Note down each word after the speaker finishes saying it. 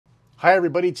Hi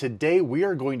everybody, today we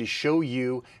are going to show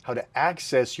you how to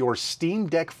access your Steam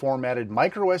Deck formatted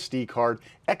microSD card,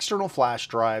 external flash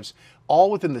drives,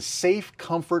 all within the safe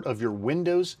comfort of your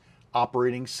Windows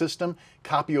operating system.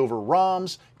 Copy over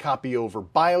ROMs, copy over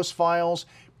BIOS files,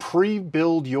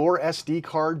 pre-build your SD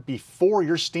card before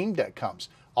your Steam Deck comes.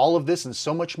 All of this and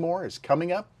so much more is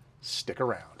coming up. Stick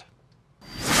around.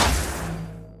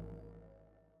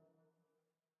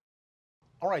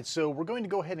 All right, so we're going to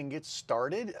go ahead and get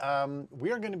started.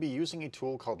 We are going to be using a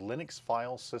tool called Linux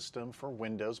Filesystem for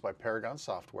Windows by Paragon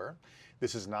Software.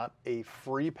 This is not a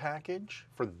free package.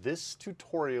 For this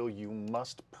tutorial, you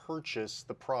must purchase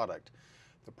the product.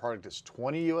 The product is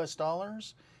 $20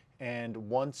 US, and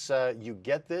once you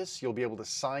get this, you'll be able to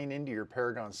sign into your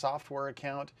Paragon Software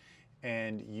account,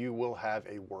 and you will have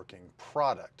a working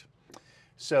product.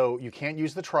 So you can't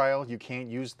use the trial, you can't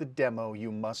use the demo,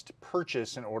 you must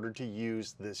purchase in order to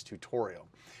use this tutorial.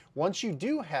 Once you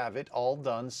do have it all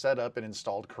done, set up and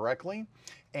installed correctly,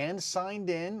 and signed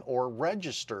in or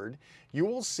registered, you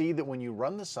will see that when you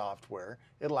run the software,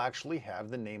 it'll actually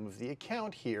have the name of the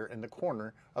account here in the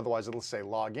corner. Otherwise it'll say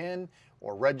log in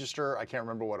or register. I can't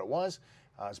remember what it was.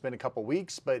 It's been a couple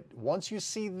weeks, but once you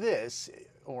see this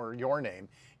or your name,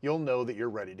 you'll know that you're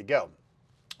ready to go.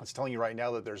 It's telling you right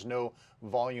now that there's no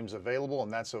volumes available,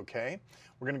 and that's okay.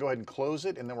 We're going to go ahead and close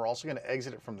it, and then we're also going to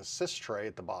exit it from the sys tray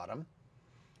at the bottom.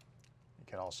 You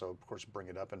can also, of course, bring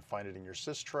it up and find it in your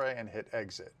sys tray and hit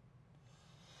exit.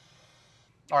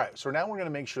 All right, so now we're going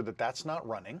to make sure that that's not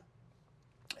running,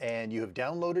 and you have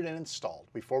downloaded and installed.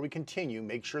 Before we continue,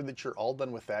 make sure that you're all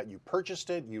done with that. You purchased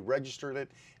it, you registered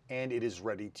it, and it is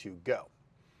ready to go.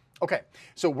 Okay,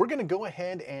 so we're going to go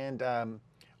ahead and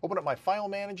open up my file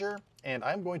manager, and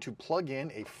I'm going to plug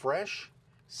in a fresh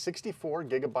 64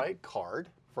 gigabyte card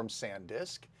from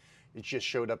SanDisk. It just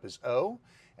showed up as O,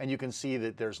 and you can see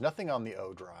that there's nothing on the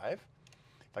O drive.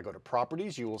 If I go to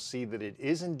properties, you will see that it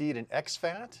is indeed an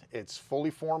exFAT. It's fully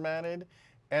formatted,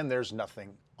 and there's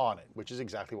nothing on it, which is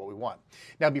exactly what we want.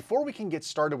 Now, before we can get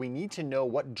started, we need to know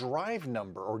what drive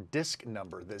number or disk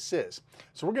number this is.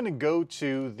 So we're going to go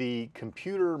to the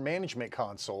computer management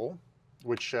console,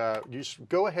 which you just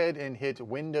go ahead and hit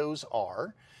Windows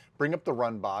R, bring up the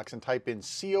run box and type in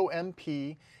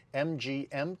compmgmt.msc.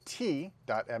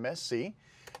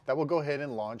 That will go ahead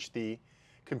and launch the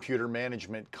computer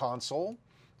management console,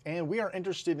 and we are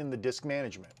interested in the disk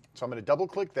management. So I'm going to double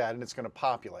click that and it's going to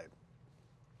populate.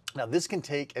 Now this can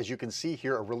take, as you can see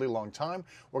here, a really long time.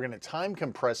 We're going to time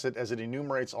compress it as it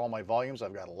enumerates all my volumes.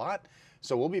 I've got a lot,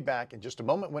 so we'll be back in just a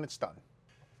moment when it's done.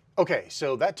 Okay,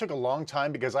 so that took a long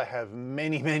time because I have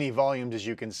many volumes, as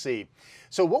you can see.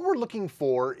 So what we're looking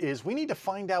for is we need to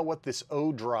find out what this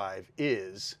O drive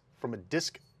is from a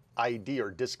disk ID or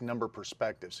disk number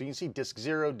perspective. So you can see disk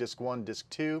 0, disk 1, disk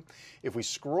 2. If we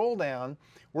scroll down,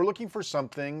 we're looking for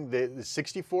something that is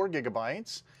 64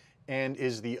 gigabytes and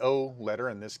is the O letter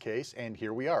in this case, and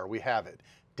here we are, we have it.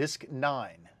 Disk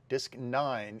 9. Disk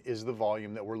 9 is the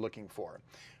volume that we're looking for.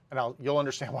 And you'll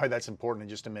understand why that's important in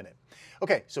just a minute.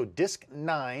 Okay, so disk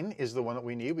 9 is the one that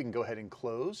we need. We can go ahead and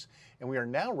close, and we are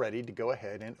now ready to go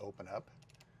ahead and open up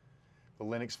the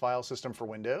Linux file system for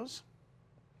Windows.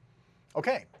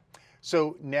 Okay,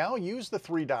 so now use the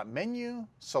three-dot menu,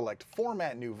 select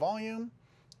Format New Volume,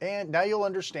 and now you'll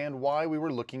understand why we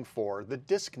were looking for the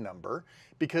disk number,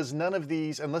 because none of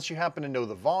these, unless you happen to know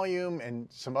the volume and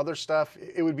some other stuff,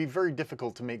 it would be very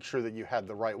difficult to make sure that you had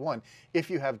the right one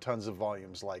if you have tons of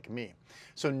volumes like me.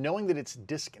 So knowing that it's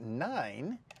disk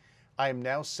 9, I am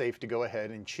now safe to go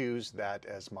ahead and choose that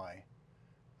as my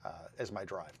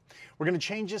drive. We're going to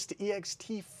change this to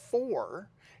EXT4,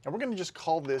 and we're going to just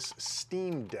call this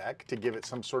Steam Deck to give it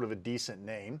some sort of a decent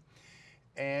name,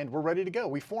 and we're ready to go.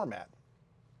 We format.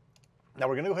 Now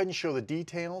we're going to go ahead and show the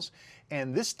details,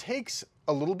 and this takes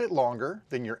a little bit longer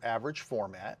than your average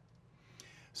format.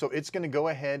 So it's going to go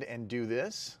ahead and do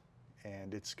this,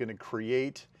 and it's going to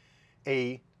create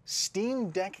a Steam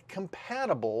Deck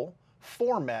compatible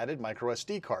formatted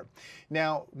microSD card.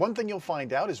 Now, one thing you'll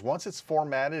find out is once it's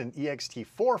formatted in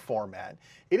EXT4 format,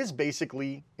 it is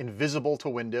basically invisible to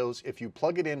Windows. If you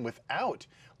plug it in without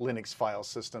Linux file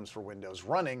systems for Windows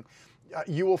running,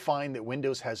 you will find that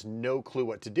Windows has no clue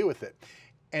what to do with it.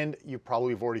 And you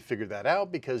probably have already figured that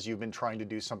out because you've been trying to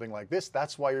do something like this.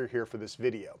 That's why you're here for this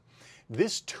video.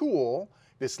 This tool,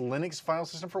 this Linux file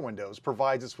system for Windows,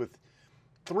 provides us with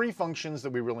three functions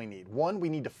that we really need. One, we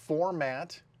need to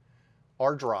format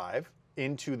our drive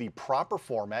into the proper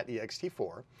format,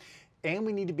 EXT4, and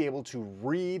we need to be able to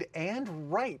read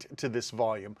and write to this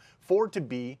volume for it to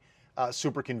be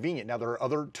super convenient. Now there are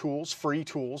other tools, free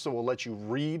tools, that will let you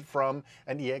read from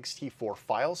an EXT4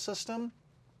 file system.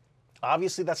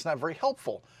 Obviously, that's not very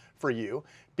helpful for you,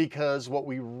 because what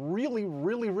we really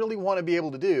want to be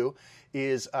able to do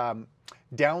is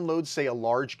download, say, a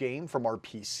large game from our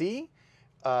PC,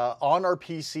 on our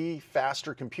PC,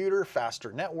 faster computer,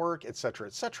 faster network, etc.,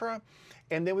 etc.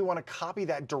 And then we want to copy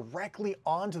that directly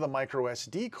onto the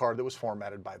microSD card that was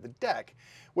formatted by the deck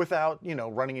without,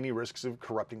 running any risks of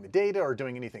corrupting the data or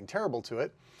doing anything terrible to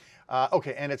it.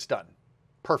 Okay, and it's done.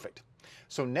 Perfect.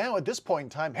 So now at this point in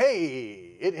time,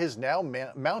 hey, it has now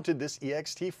mounted this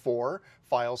EXT4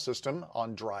 file system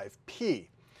on drive P.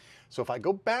 So if I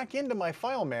go back into my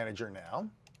file manager now,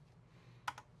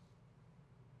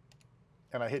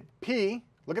 and I hit P,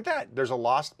 look at that. There's a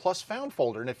lost plus found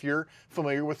folder. And if you're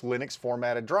familiar with Linux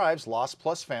formatted drives, lost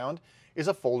plus found is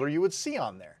a folder you would see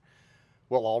on there.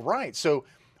 Well, all right. So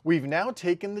we've now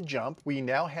taken the jump. We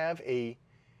now have a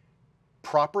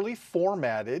properly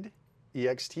formatted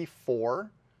EXT4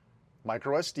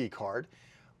 microSD card.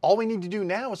 All we need to do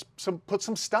now is put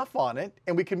some stuff on it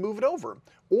and we can move it over.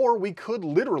 Or we could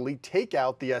literally take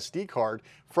out the SD card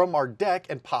from our deck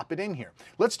and pop it in here.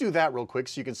 Let's do that real quick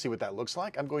so you can see what that looks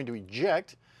like. I'm going to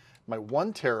eject my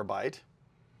 1 terabyte.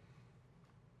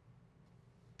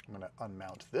 I'm going to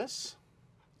unmount this.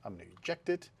 I'm going to eject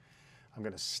it. I'm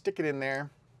going to stick it in there.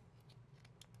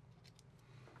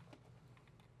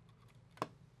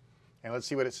 And let's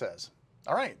see what it says.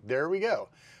 All right, there we go.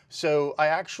 So I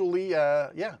actually,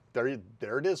 yeah, there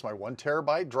it is, my 1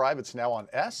 terabyte drive. It's now on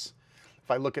S.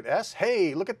 If I look at S,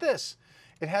 hey, look at this.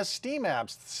 It has Steam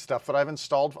apps, stuff that I've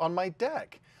installed on my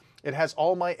deck. It has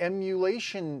all my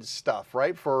emulation stuff,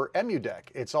 right, for EmuDeck.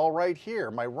 It's all right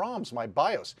here, my ROMs, my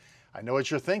BIOS. I know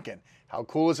what you're thinking. How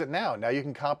cool is it now? Now you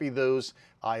can copy those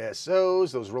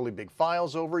ISOs, those really big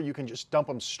files over. You can just dump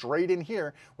them straight in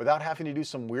here without having to do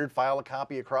some weird file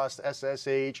copy across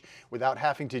SSH, without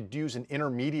having to use an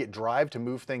intermediate drive to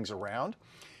move things around.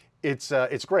 It's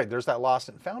great. There's that lost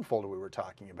and found folder we were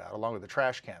talking about, along with the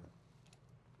trash can.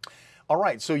 All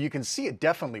right, so you can see it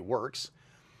definitely works.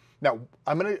 Now,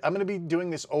 I'm gonna be doing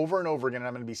this over and over again, and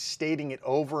I'm gonna be stating it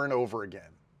over and over again.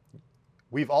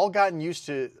 We've all gotten used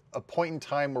to a point in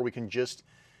time where we can just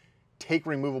take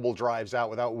removable drives out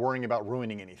without worrying about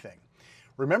ruining anything.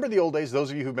 Remember the old days,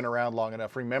 those of you who've been around long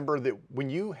enough, remember that when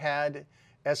you had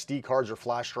SD cards or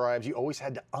flash drives, you always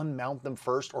had to unmount them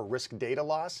first or risk data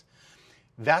loss.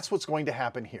 That's what's going to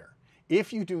happen here.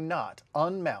 If you do not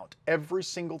unmount every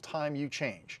single time you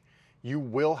change, you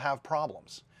will have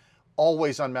problems.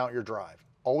 Always unmount your drive.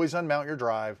 Always unmount your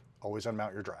drive. Always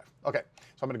unmount your drive. Okay,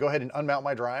 so I'm going to go ahead and unmount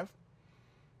my drive.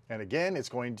 And again, it's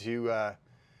going to,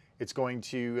 let's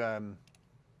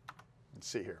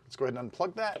see here. Let's go ahead and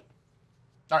unplug that.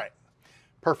 All right,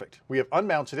 perfect. We have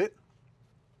unmounted it.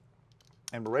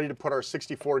 And we're ready to put our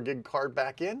 64 gig card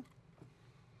back in.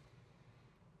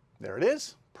 There it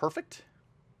is. Perfect.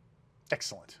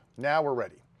 Excellent. Now we're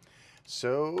ready.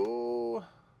 So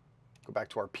go back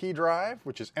to our P drive,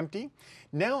 which is empty.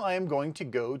 Now I am going to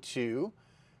go to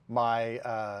my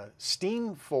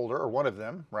Steam folder, or one of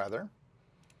them rather,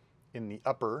 in the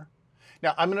upper.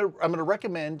 Now I'm gonna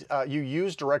recommend you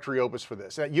use Directory Opus for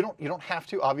this. You don't have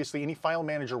to. Obviously, any file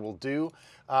manager will do,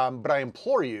 but I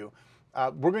implore you.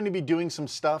 We're going to be doing some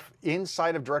stuff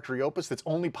inside of Directory Opus that's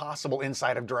only possible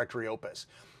inside of Directory Opus.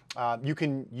 You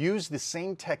can use the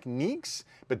same techniques,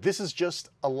 but this is just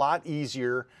a lot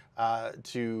easier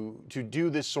to do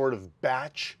this sort of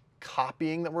batch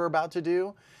copying that we're about to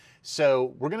do.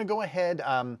 So we're going to go ahead.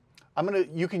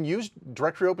 You can use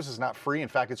Directory Opus. Is not free. In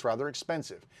fact, it's rather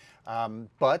expensive.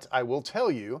 But I will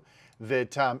tell you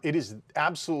that it is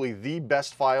absolutely the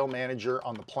best file manager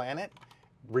on the planet,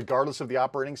 regardless of the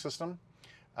operating system.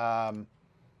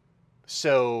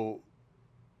 So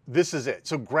this is it.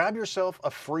 So grab yourself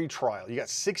a free trial. You got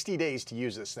 60 days to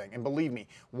use this thing. And believe me,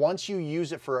 once you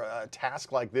use it for a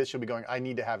task like this, you'll be going, I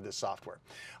need to have this software.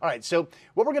 All right, so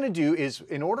what we're going to do is,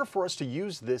 in order for us to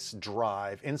use this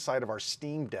drive inside of our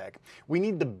Steam Deck, we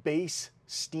need the base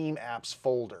Steam Apps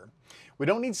folder. We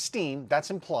don't need Steam,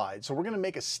 that's implied. So we're going to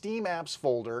make a Steam Apps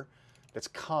folder that's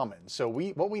common. So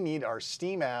what we need are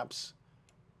Steam Apps,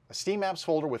 a Steam Apps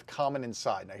folder with common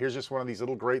inside. Now here's just one of these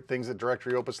little great things that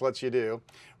Directory Opus lets you do.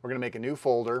 We're going to make a new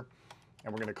folder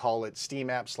and we're going to call it Steam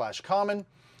Apps / common.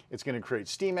 It's going to create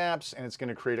Steam Apps and it's going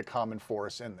to create a common for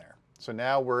us in there. So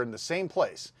now we're in the same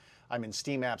place. I'm in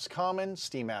Steam Apps Common,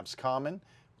 Steam Apps Common.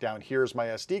 Down here is my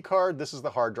SD card. This is the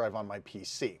hard drive on my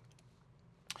PC.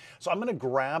 So I'm going to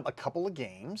grab a couple of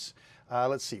games.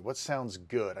 Let's see, what sounds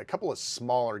good? A couple of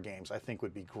smaller games I think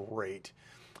would be great.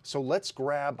 So let's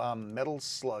grab Metal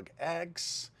Slug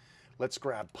X. Let's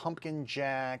grab Pumpkin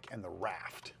Jack and The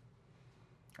Raft.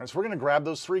 And so we're going to grab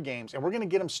those 3 games and we're going to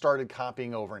get them started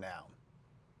copying over now.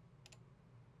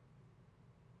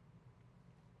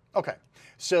 Okay,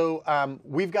 so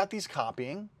we've got these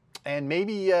copying, and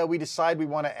maybe we decide we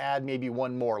want to add maybe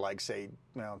one more, like say,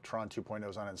 Tron 2.0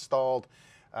 is uninstalled,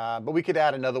 but we could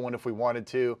add another one if we wanted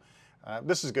to.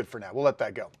 This is good for now. We'll let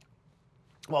that go.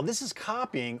 While this is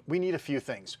copying, we need a few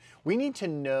things. We need to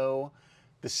know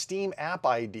the Steam app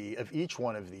ID of each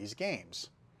one of these games.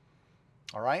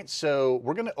 All right, so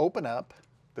we're going to open up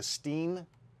the Steam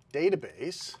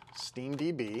database,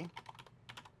 SteamDB,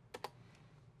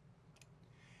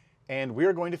 and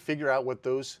we're going to figure out what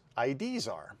those IDs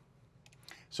are.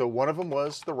 So one of them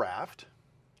was the Raft.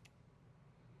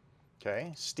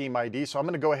 Okay, Steam ID. So I'm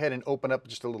going to go ahead and open up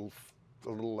just I'm going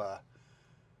to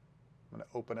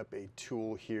open up a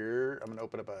tool here. I'm going to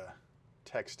open up a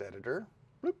text editor.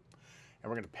 Bloop. And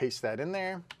we're going to paste that in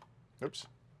there. Oops.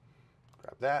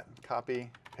 Grab that,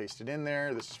 copy, paste it in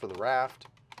there. This is for the Raft.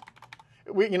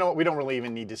 You know what? We don't really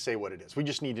even need to say what it is. We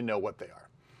just need to know what they are.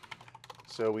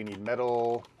 So we need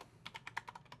Metal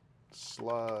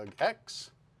Slug X.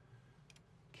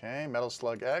 Okay, Metal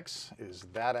Slug X is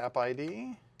that app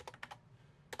ID.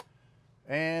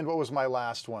 And what was my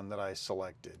last one that I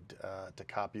selected to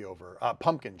copy over?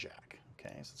 Pumpkin Jack.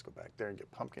 Okay, so let's go back there and get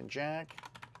Pumpkin Jack.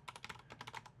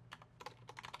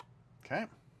 Okay.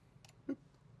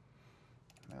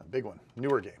 Big one,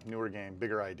 newer game,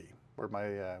 bigger ID. Where'd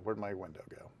my window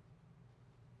go?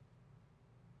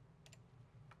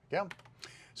 Yeah.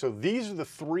 So these are the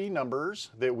 3 numbers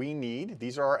that we need.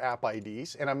 These are our app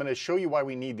IDs, and I'm going to show you why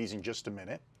we need these in just a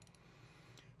minute.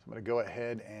 So I'm going to go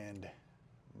ahead and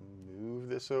move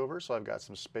this over so I've got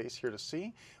some space here to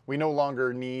see. We no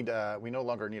longer need our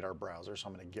browser, so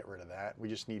I'm going to get rid of that. We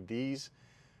just need these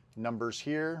numbers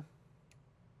here.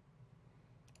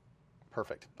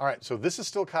 Perfect. All right, so this is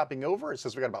still copying over. It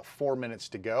says we got about 4 minutes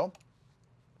to go.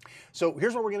 So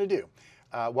here's what we're going to do.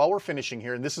 While we're finishing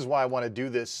here, and this is why I want to do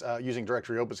this using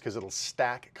Directory Opus, because it'll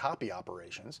stack copy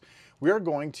operations. We are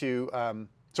going to,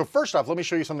 so first off, let me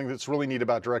show you something that's really neat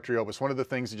about Directory Opus. One of the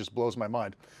things that just blows my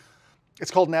mind.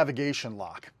 It's called navigation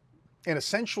lock. And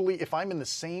essentially, if I'm in the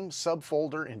same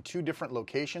subfolder in 2 different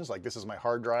locations, like this is my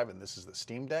hard drive and this is the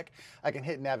Steam Deck, I can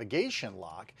hit navigation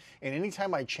lock, and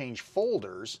anytime I change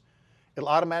folders, it'll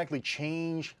automatically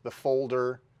change the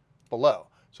folder below.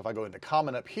 So if I go into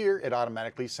common up here, it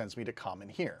automatically sends me to common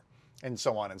here, and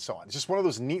so on and so on. It's just one of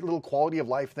those neat little quality of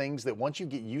life things that once you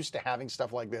get used to having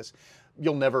stuff like this,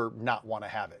 you'll never not want to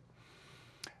have it.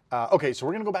 Okay, so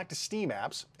we're going to go back to Steam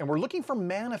apps, and we're looking for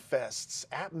manifests,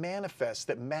 app manifests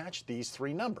that match these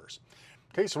 3 numbers.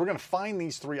 Okay, so we're going to find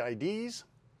these 3 IDs,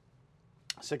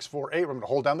 648. We're going to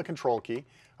hold down the control key.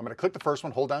 I'm going to click the first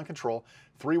one, hold down control,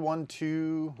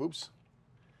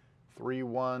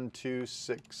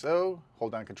 31260,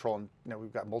 hold down control, and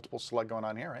we've got multiple select going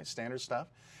on here, right? Standard stuff.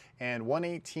 And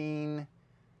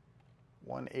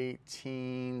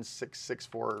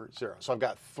 118.6640. So I've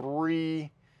got 3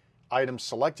 items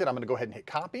selected. I'm going to go ahead and hit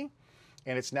copy,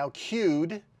 and it's now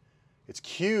queued. It's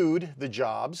queued the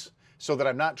jobs so that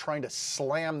I'm not trying to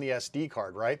slam the SD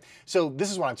card, right? So this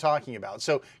is what I'm talking about.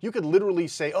 So you could literally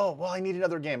say, oh, well, I need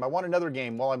another game. I want another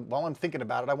game. While I'm thinking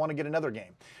about it, I want to get another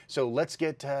game. So let's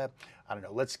get, I don't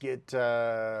know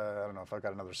if I've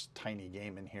got another tiny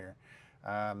game in here.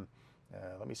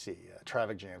 Let me see.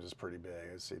 Traffic Jams is pretty big.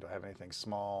 Let's see, do I have anything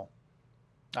small?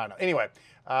 I don't know. Anyway,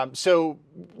 so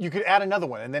you could add another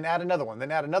one, and then add another one,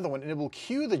 then add another one, and it will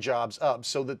queue the jobs up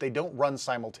so that they don't run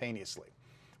simultaneously,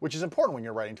 which is important when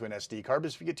you're writing to an SD card,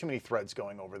 because if you get too many threads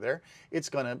going over there, it's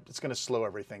gonna slow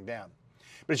everything down.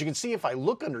 But as you can see, if I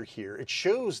look under here, it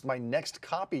shows my next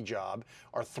copy job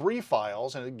are 3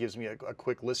 files, and it gives me a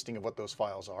quick listing of what those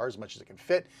files are, as much as it can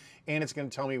fit, and it's going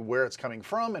to tell me where it's coming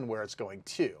from and where it's going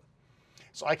to.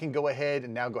 So I can go ahead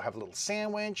and now go have a little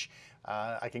sandwich.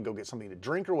 I can go get something to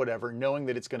drink or whatever, knowing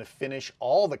that it's going to finish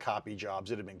all the copy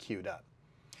jobs that have been queued up.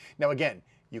 Now again,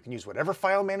 you can use whatever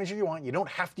file manager you want. You don't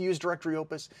have to use Directory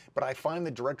Opus, but I find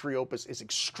that Directory Opus is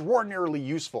extraordinarily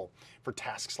useful for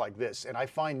tasks like this, and I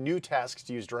find new tasks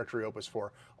to use Directory Opus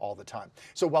for all the time.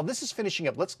 So while this is finishing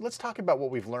up, let's talk about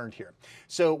what we've learned here.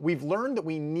 So we've learned that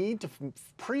we need to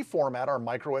pre-format our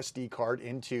microSD card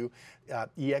into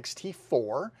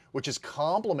EXT4, which is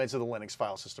complement to the Linux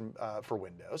file system for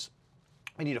Windows.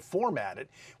 We need to format it.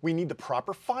 We need the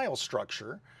proper file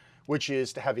structure, which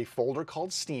is to have a folder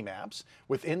called Steam Apps.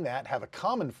 Within that, have a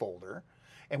common folder.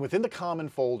 And within the common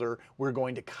folder, we're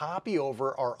going to copy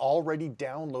over our already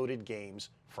downloaded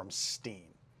games from Steam.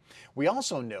 We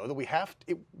also know that we have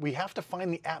to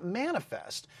find the app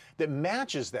manifest that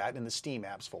matches that in the Steam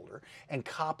Apps folder and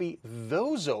copy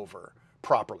those over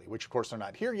properly, which of course they're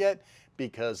not here yet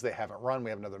because they haven't run. We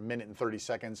have another minute and 30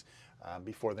 seconds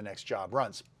before the next job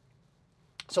runs.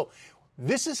 So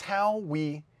this is how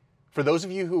we, for those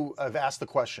of you who have asked the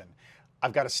question,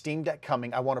 I've got a Steam Deck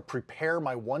coming. I want to prepare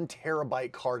my 1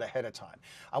 terabyte card ahead of time.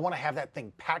 I want to have that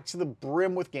thing packed to the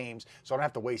brim with games so I don't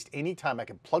have to waste any time. I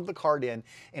can plug the card in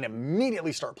and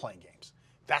immediately start playing games.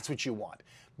 That's what you want.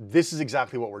 This is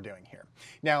exactly what we're doing here.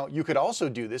 Now, you could also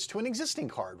do this to an existing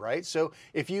card, right? So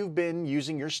if you've been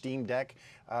using your Steam Deck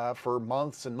for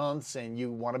months and months and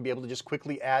you want to be able to just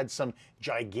quickly add some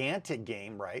gigantic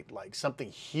game, right? Like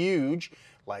something huge,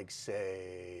 like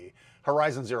say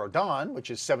Horizon Zero Dawn,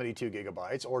 which is 72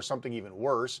 gigabytes, or something even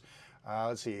worse.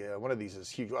 Let's see, one of these is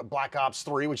huge. Black Ops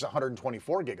 3, which is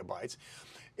 124 gigabytes.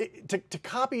 To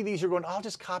copy these, you're going, I'll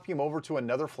just copy them over to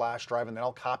another flash drive and then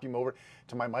I'll copy them over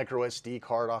to my microSD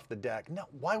card off the deck. No,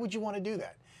 why would you want to do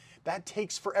that? That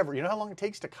takes forever. You know how long it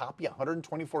takes to copy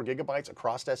 124 gigabytes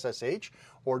across SSH,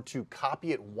 or to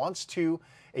copy it once to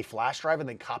a flash drive and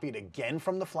then copy it again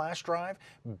from the flash drive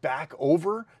back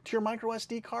over to your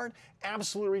microSD card?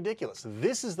 Absolutely ridiculous.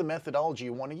 This is the methodology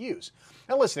you want to use.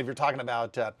 Now listen, if you're talking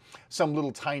about some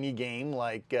little tiny game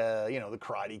like you know, the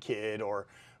Karate Kid or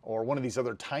one of these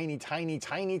other tiny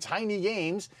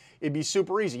games, it'd be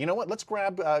super easy. You know what? Let's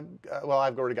grab, well,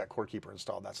 I've already got Core Keeper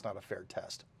installed. That's not a fair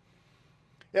test.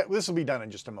 Yeah, this will be done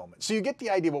in just a moment. So you get the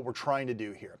idea of what we're trying to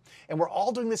do here. And we're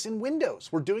all doing this in Windows.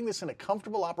 We're doing this in a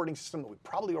comfortable operating system that we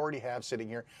probably already have sitting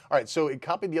here. All right, so it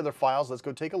copied the other files. Let's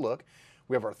go take a look.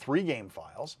 We have our 3 game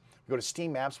files. We go to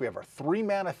Steam Apps. We have our 3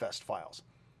 manifest files.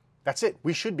 That's it.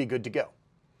 We should be good to go.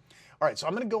 All right, so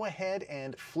I'm going to go ahead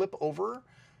and flip over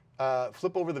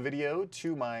the video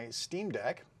to my Steam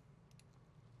Deck.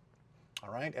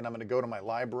 All right, and I'm going to go to my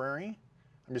library.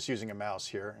 I'm just using a mouse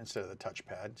here instead of the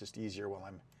touchpad, just easier while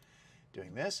I'm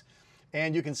doing this.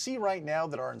 And you can see right now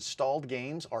that our installed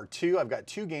games are 2. I've got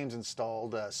 2 games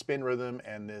installed, Spin Rhythm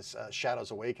and this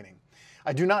Shadows Awakening.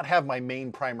 I do not have my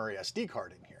main primary SD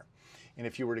card in here. And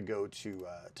if you were to go to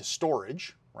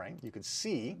storage, right, you can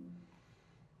see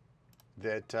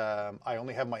that I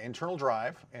only have my internal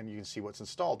drive, and you can see what's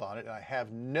installed on it, and I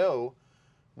have no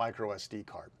micro SD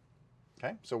card.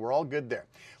 Okay, so we're all good there.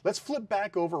 Let's flip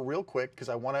back over real quick because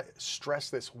I want to stress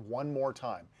this one more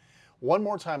time. One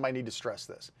more time I need to stress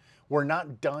this. We're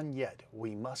not done yet.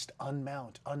 We must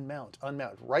unmount, unmount,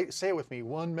 unmount. Right? Say it with me.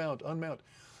 Unmount, unmount.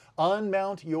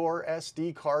 Unmount your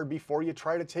SD card before you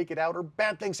try to take it out or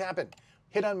bad things happen.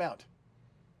 Hit unmount.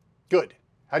 Good.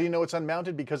 How do you know it's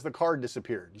unmounted? Because the card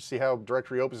disappeared. You see how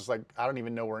directory opens? It's like, I don't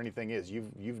even know where anything is.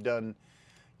 You've done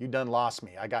lost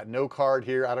me. I got no card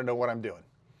here. I don't know what I'm doing.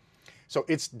 So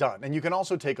it's done. And you can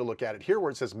also take a look at it here where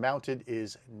it says mounted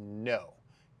is no.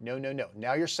 No, no, no.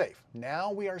 Now you're safe.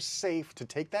 Now we are safe to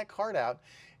take that card out,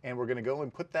 and we're going to go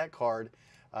and put that card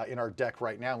in our deck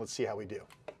right now. Let's see how we do.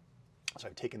 So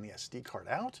I've taken the SD card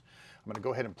out. I'm going to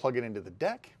go ahead and plug it into the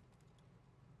deck.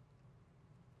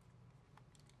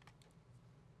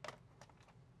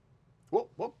 Whoa,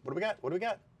 whoa, what do we got? What do we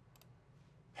got?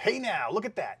 Hey now, look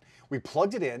at that. We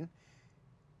plugged it in,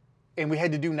 and we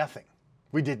had to do nothing.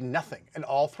 We did nothing, and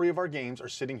all 3 of our games are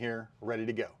sitting here ready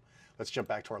to go. Let's jump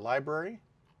back to our library.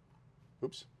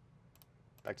 Oops.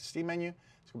 Back to Steam menu.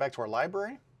 Let's go back to our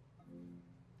library.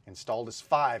 Installed is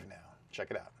 5 now.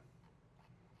 Check it out.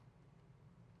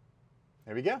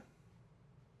 There we go.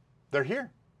 They're here.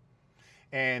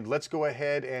 And let's go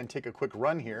ahead and take a quick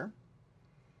run here.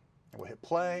 And we'll hit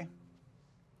play.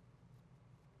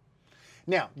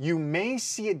 Now, you may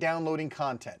see it downloading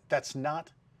content. That's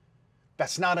not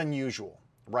unusual,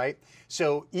 right?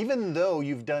 So even though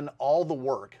you've done all the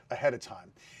work ahead of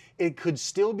time, it could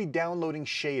still be downloading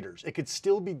shaders. It could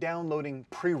still be downloading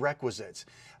prerequisites.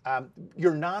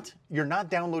 You're not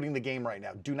downloading the game right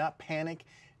now. Do not panic.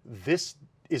 This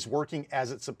is working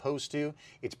as it's supposed to.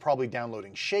 It's probably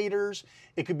downloading shaders.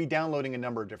 It could be downloading a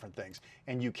number of different things.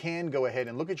 And you can go ahead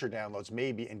and look at your downloads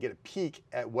maybe and get a peek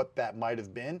at what that might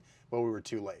have been. Well, we were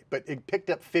too late. But it picked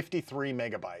up 53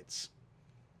 megabytes.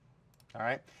 All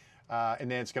right, and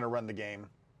then it's going to run the game.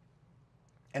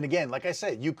 And again, like I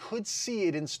said, you could see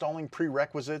it installing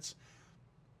prerequisites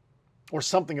or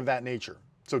something of that nature.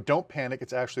 So don't panic,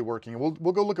 it's actually working. And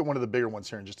we'll go look at one of the bigger ones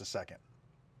here in just a second.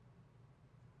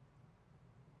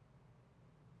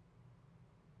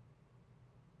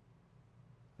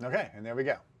 Okay, and there we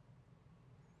go.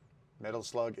 Metal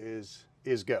Slug is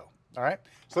go. All right,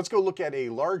 so let's go look at a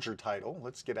larger title.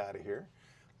 Let's get out of here.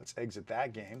 Let's exit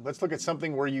that game. Let's look at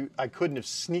something where I couldn't have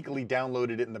sneakily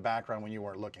downloaded it in the background when you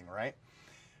weren't looking, right?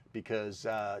 Because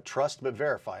trust but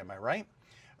verify, am I right?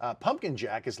 Pumpkin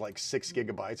Jack is like 6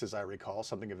 gigabytes, as I recall,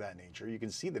 something of that nature. You can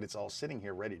see that it's all sitting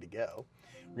here ready to go.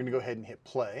 We're going to go ahead and hit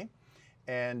play.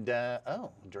 And,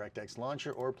 oh, DirectX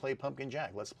Launcher or play Pumpkin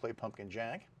Jack. Let's play Pumpkin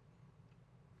Jack.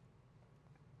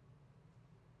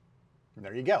 And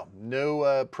there you go.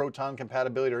 No Proton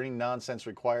compatibility or any nonsense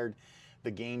required.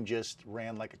 The game just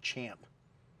ran like a champ.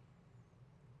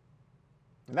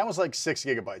 And that was like 6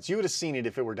 gigabytes. You would have seen it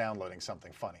if it were downloading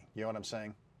something funny. You know what I'm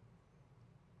saying?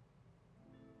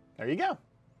 There you go.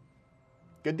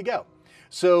 Good to go.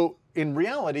 So in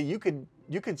reality, you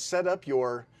could set up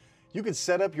your 1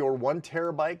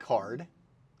 terabyte card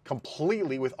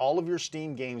completely with all of your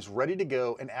Steam games ready to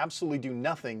go and absolutely do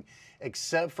nothing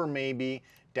except for maybe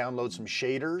download some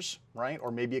shaders, right?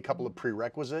 Or maybe a couple of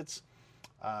prerequisites.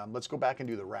 Let's go back and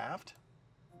do the raft.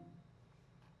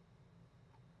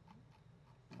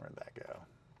 Where'd that go?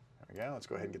 There we go. Let's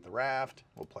go ahead and get the raft.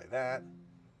 We'll play that.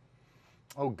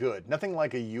 Oh, good. Nothing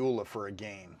like a EULA for a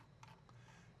game.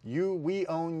 We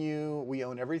own you. We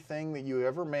own everything that you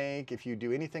ever make. If you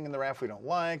do anything in the raft we don't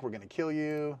like, we're going to kill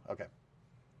you. Okay.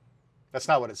 That's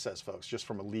not what it says, folks, just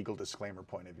from a legal disclaimer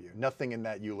point of view. Nothing in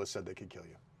that EULA said they could kill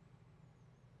you.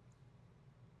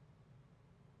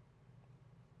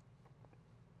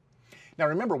 Now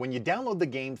remember, when you download the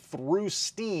game through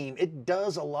Steam, it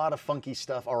does a lot of funky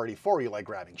stuff already for you, like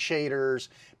grabbing shaders,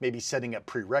 maybe setting up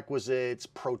prerequisites,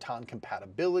 Proton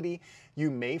compatibility. You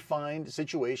may find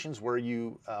situations where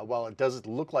you, while it doesn't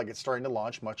look like it's starting to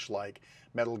launch, much like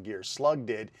Metal Gear Slug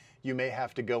did, you may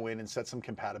have to go in and set some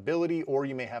compatibility, or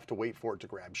you may have to wait for it to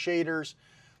grab shaders.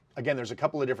 Again, there's a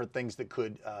couple of different things that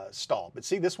could stall. But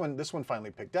see, this one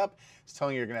finally picked up. It's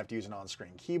telling you you're going to have to use an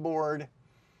on-screen keyboard.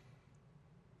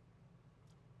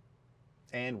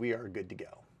 And we are good to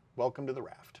go. Welcome to the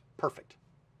raft. Perfect.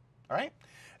 All right,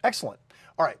 excellent.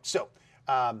 All right, so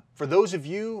for those of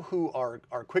you who are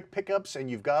quick pickups and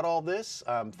you've got all this,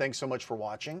 thanks so much for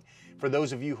watching. For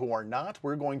those of you who are not,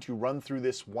 we're going to run through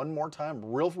this one more time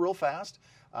real fast,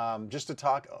 just to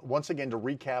talk once again to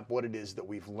recap what it is that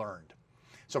we've learned.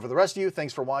 So for the rest of you,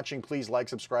 thanks for watching. Please like,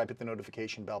 subscribe, hit the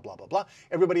notification bell, blah, blah, blah.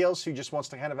 Everybody else who just wants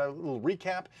to kind of have a little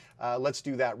recap, let's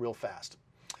do that real fast.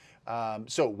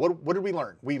 So what did we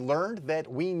learn? We learned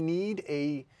that we need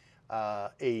an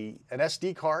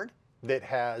SD card that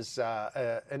has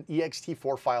an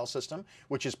EXT4 file system,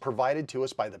 which is provided to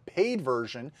us by the paid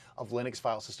version of Linux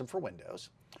file system for Windows,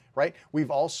 right?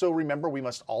 We've also, remember, we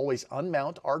must always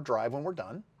unmount our drive when we're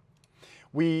done.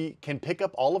 We can pick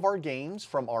up all of our games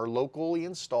from our locally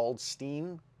installed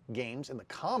Steam games in the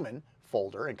common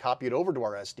folder and copy it over to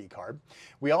our SD card.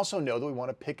 We also know that we want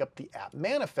to pick up the app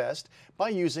manifest by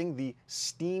using the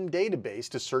Steam database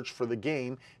to search for the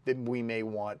game that we may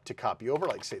want to copy over,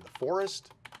 like say the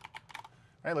Forest.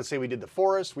 All right, let's say we did the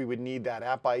Forest, we would need that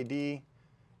app ID,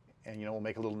 and we'll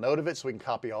make a little note of it so we can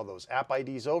copy all those app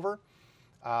IDs over.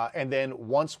 And then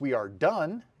once we are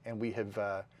done and we have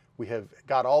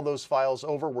got all those files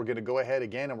over, we're going to go ahead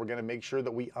again and we're going to make sure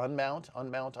that we unmount.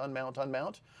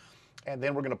 And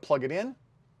then we're going to plug it in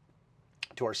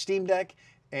to our Steam Deck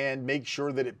and make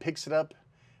sure that it picks it up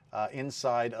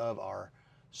inside of our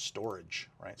storage,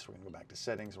 right? So we're going to go back to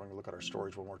settings. We're going to look at our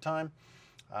storage one more time.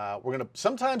 We're going to,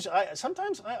 sometimes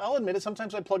I'll admit it,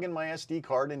 sometimes I plug in my SD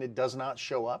card and it does not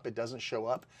show up. It doesn't show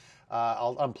up.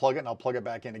 I'll unplug it and I'll plug it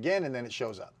back in again and then it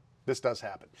shows up. This does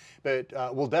happen. But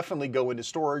we'll definitely go into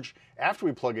storage after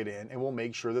we plug it in and we'll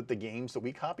make sure that the games that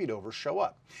we copied over show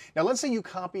up. Now let's say you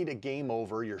copied a game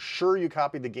over, you're sure you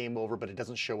copied the game over, but it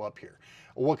doesn't show up here.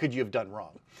 What could you have done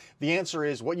wrong? The answer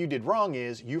is what you did wrong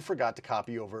is you forgot to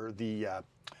copy over the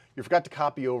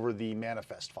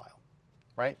manifest file.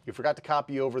 Right? You forgot to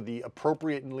copy over the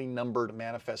appropriately numbered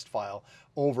manifest file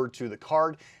over to the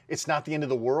card. It's not the end of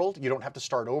the world. You don't have to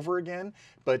start over again.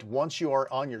 But once you are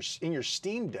in your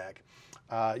Steam Deck,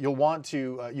 you'll want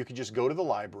to you can just go to the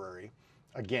library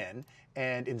again,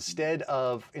 and instead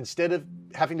of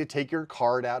having to take your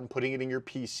card out and putting it in your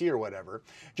PC or whatever,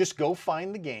 just go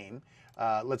find the game.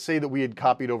 Let's say that we had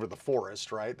copied over the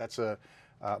Forest, right? That's one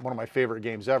of my favorite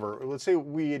games ever. Let's say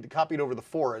we had copied over the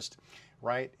Forest.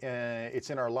 Right?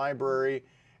 It's in our library,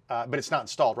 but it's not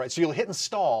installed, right? So you'll hit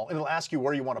install and it'll ask you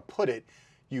where you want to put it.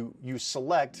 You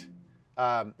select,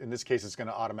 in this case, it's going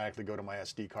to automatically go to my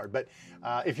SD card. But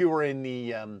if you were in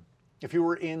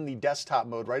the desktop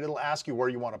mode, right, it'll ask you where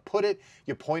you want to put it.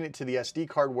 You point it to the SD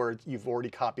card where you've already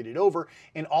copied it over,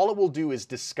 and all it will do is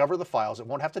discover the files. It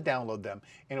won't have to download them,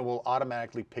 and it will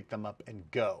automatically pick them up and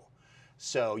go.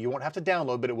 So you won't have to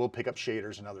download, but it will pick up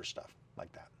shaders and other stuff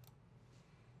like that.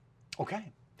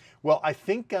 Okay, well, I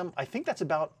think that's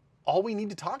about all we need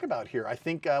to talk about here. I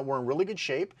think we're in really good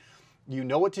shape. you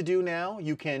know what to do now.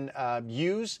 You can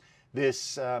use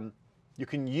this. You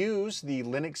can use the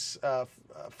Linux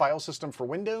file system for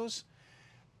Windows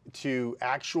to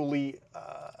actually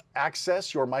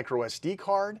access your microSD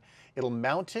card. It'll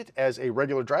mount it as a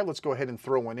regular drive. Let's go ahead and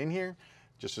throw one in here,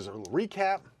 just as a little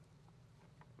recap.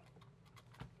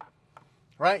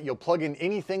 Right, you'll plug in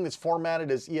anything that's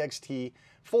formatted as EXT4.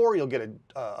 You'll get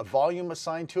a volume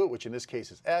assigned to it, which in this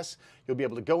case is S. You'll be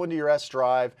able to go into your S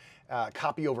drive,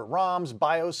 copy over ROMs,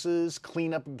 BIOSes,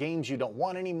 clean up games you don't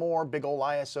want anymore, big old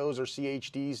ISOs or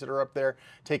CHDs that are up there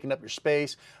taking up your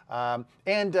space.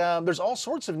 There's all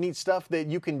sorts of neat stuff that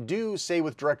you can do, say,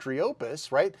 with Directory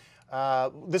Opus, right?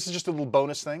 This is just a little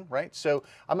bonus thing, right? So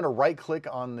I'm going to right-click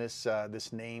on this,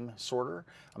 this name sorter.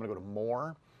 I'm going to go to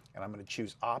More, and I'm going to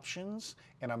choose Options,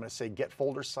 and I'm going to say Get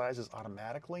Folder Sizes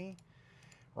Automatically,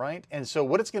 right? And so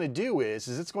what it's going to do is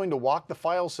it's going to walk the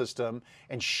file system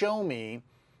and show me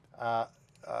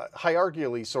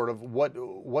hierarchically sort of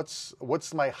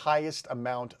what's my highest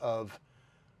amount of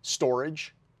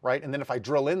storage, right? And then if I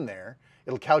drill in there,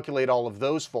 it'll calculate all of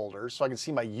those folders. So I can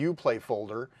see my Uplay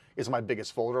folder is my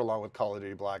biggest folder, along with Call of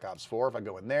Duty Black Ops 4. If I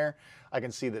go in there, I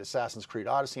can see that Assassin's Creed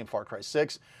Odyssey and Far Cry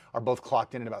 6 are both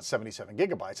clocked in at about 77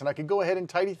 gigabytes. And I can go ahead and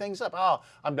tidy things up. Oh,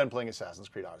 I'm done playing Assassin's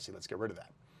Creed Odyssey. Let's get rid of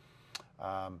that.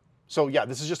 So yeah,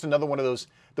 this is just another one of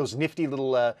those nifty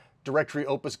little Directory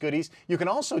Opus goodies. You can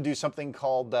also do something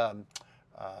called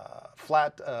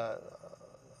flat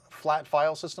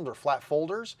file systems or flat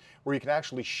folders, where you can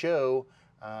actually show,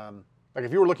 like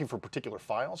if you were looking for particular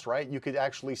files, right, you could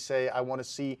actually say, I want to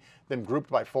see them grouped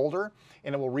by folder,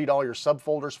 and it will read all your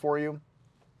subfolders for you.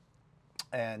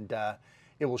 And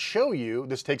it will show you,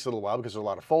 this takes a little while because there's a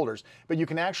lot of folders, but you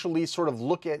can actually sort of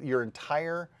look at your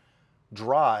entire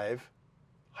drive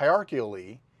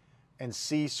hierarchically and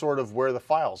see sort of where the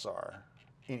files are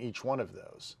in each one of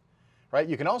those, right?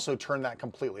 You can also turn that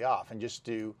completely off and just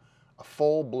do a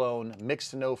full-blown mix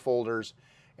to no folders,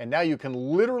 and now you can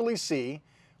literally see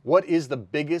what is the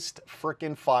biggest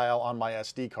frickin' file on my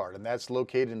SD card, and that's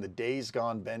located in the Days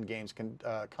Gone Ben Games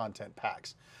content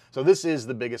packs. So this is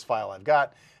the biggest file I've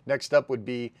got. Next up would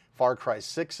be Far Cry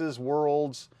 6's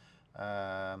worlds. Do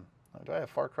I have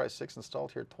Far Cry 6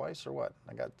 installed here twice or what?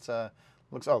 I got,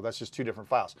 oh, that's just two different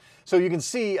files. So you can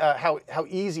see how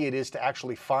easy it is to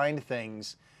actually find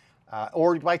things,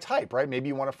 or by type, right? Maybe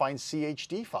you want to find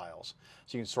CHD files.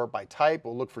 So you can sort by type.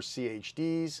 We'll look for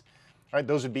CHDs. Right,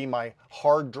 those would be my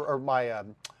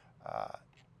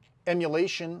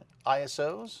emulation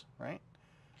ISOs, right?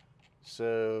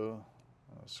 So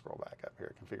let's scroll back up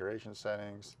here, configuration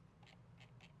settings.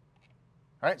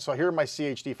 All right, so here are my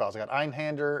CHD files. I got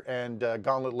Einhander and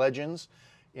Gauntlet Legends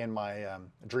in my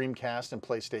Dreamcast and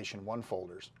PlayStation 1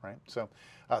 folders, right? So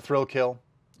Thrill Kill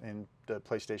in the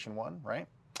PlayStation 1, right?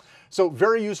 So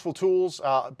very useful tools,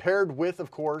 paired with,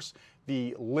 of course,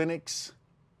 the Linux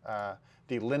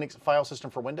file system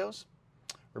for Windows.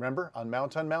 Remember,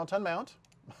 unmount, unmount,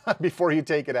 unmount before you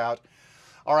take it out.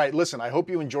 All right, listen, I hope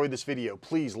you enjoyed this video.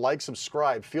 Please like,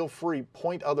 subscribe, feel free,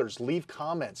 point others, leave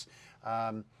comments.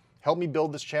 Help me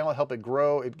build this channel, help it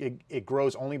grow. It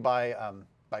grows only by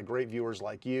great viewers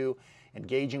like you,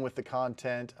 engaging with the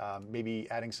content, maybe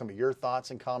adding some of your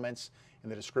thoughts and comments in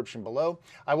the description below.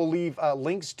 I will leave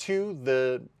links to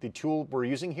the tool we're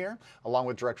using here, along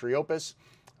with Directory Opus.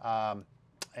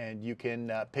 And you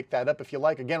can pick that up if you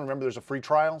like. Again, remember, there's a free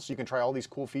trial, so you can try all these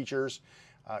cool features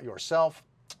yourself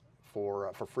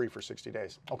for free for 60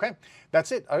 days. Okay,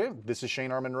 that's it. This is Shane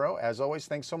R. Monroe. As always,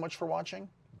 thanks so much for watching.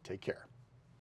 Take care.